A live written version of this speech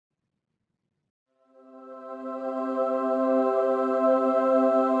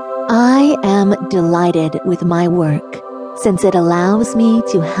I am delighted with my work, since it allows me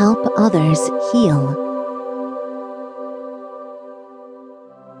to help others heal.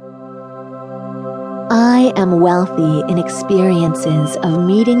 I am wealthy in experiences of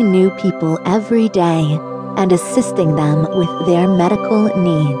meeting new people every day and assisting them with their medical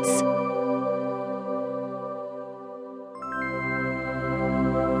needs.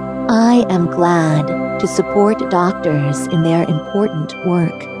 I am glad to support doctors in their important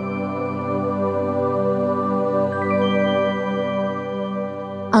work.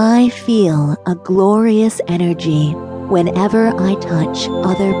 I feel a glorious energy whenever I touch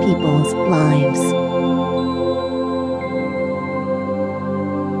other people's lives.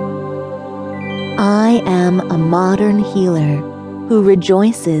 I am a modern healer who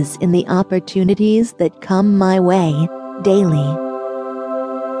rejoices in the opportunities that come my way daily.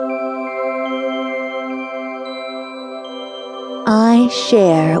 I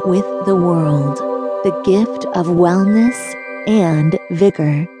share with the world the gift of wellness and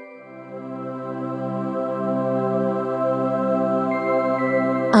vigor.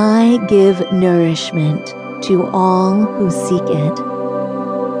 I give nourishment to all who seek it.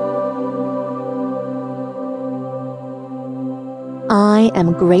 I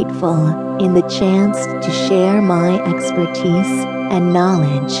am grateful in the chance to share my expertise and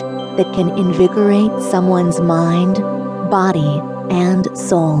knowledge that can invigorate someone's mind, body, and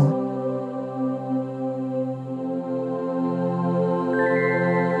soul.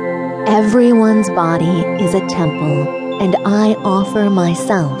 Everyone's body is a temple, and I offer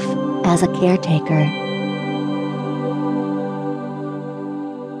myself as a caretaker.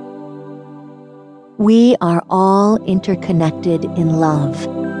 We are all interconnected in love,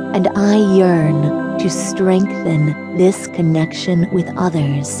 and I yearn to strengthen this connection with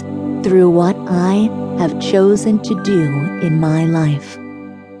others through what I have chosen to do in my life.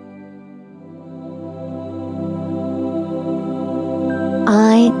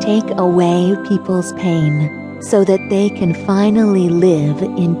 I take away people's pain so that they can finally live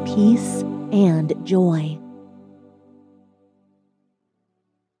in peace and joy.